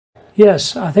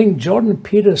Yes, I think Jordan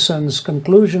Peterson's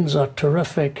conclusions are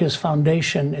terrific. His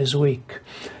foundation is weak.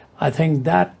 I think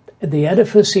that the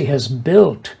edifice he has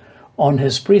built on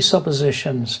his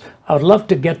presuppositions, I would love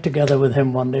to get together with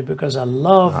him one day because I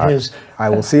love his... I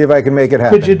will see if I can make it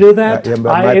happen. Could you do that? Yeah,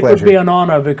 my it pleasure. would be an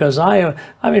honor because I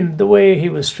mean, the way he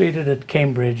was treated at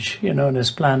Cambridge, you know, and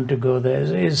his plan to go there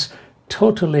is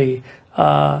totally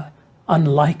unlikable.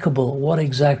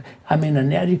 I mean,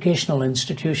 an educational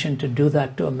institution to do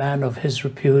that to a man of his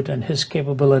repute and his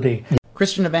capability.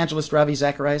 Christian evangelist Ravi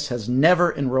Zacharias has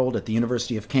never enrolled at the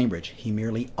University of Cambridge. He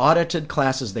merely audited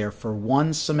classes there for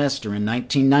one semester in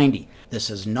 1990. This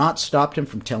has not stopped him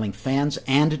from telling fans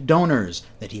and donors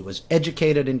that he was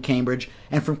educated in Cambridge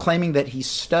and from claiming that he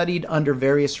studied under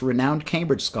various renowned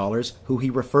Cambridge scholars who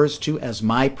he refers to as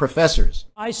my professors.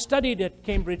 I studied at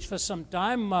Cambridge for some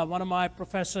time. One of my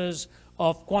professors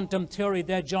of quantum theory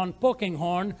there, John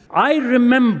Polkinghorne. I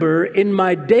remember in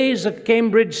my days at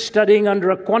Cambridge studying under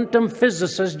a quantum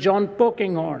physicist, John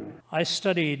Polkinghorne. I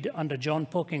studied under John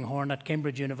Polkinghorne at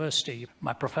Cambridge University.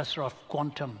 My professor of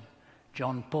quantum,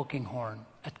 John Polkinghorne,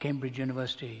 at Cambridge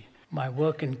University. My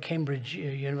work in Cambridge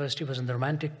University was in the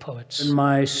Romantic poets. In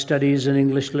my studies in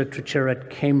English literature at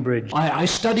Cambridge. I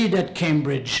studied at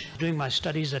Cambridge, doing my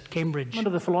studies at Cambridge. Under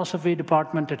the philosophy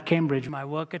department at Cambridge. My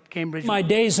work at Cambridge. My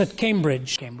days at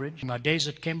Cambridge. My days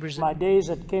at Cambridge. My days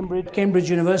at Cambridge. Cambridge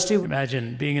University.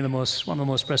 Imagine being in one of the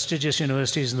most prestigious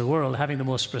universities in the world, having the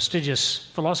most prestigious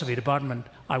philosophy department.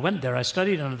 I went there, I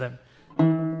studied under them.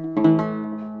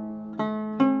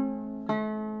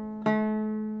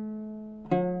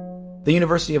 The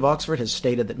University of Oxford has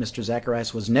stated that Mr.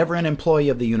 Zacharias was never an employee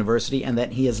of the university and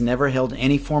that he has never held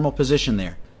any formal position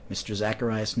there. Mr.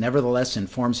 Zacharias nevertheless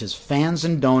informs his fans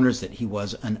and donors that he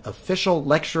was an official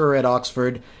lecturer at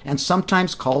Oxford and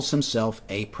sometimes calls himself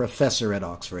a professor at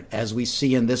Oxford, as we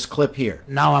see in this clip here.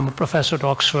 Now I'm a professor at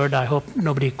Oxford. I hope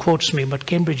nobody quotes me, but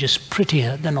Cambridge is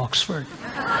prettier than Oxford.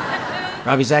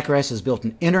 Ravi Zacharias has built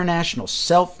an international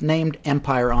self-named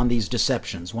empire on these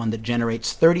deceptions, one that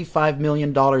generates $35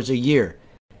 million a year,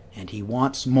 and he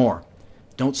wants more.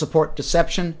 Don't support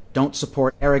deception, don't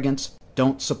support arrogance,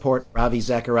 don't support Ravi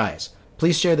Zacharias.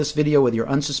 Please share this video with your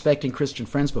unsuspecting Christian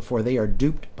friends before they are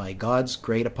duped by God's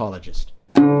great apologist.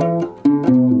 A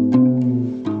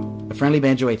Friendly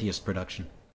Banjo Atheist production.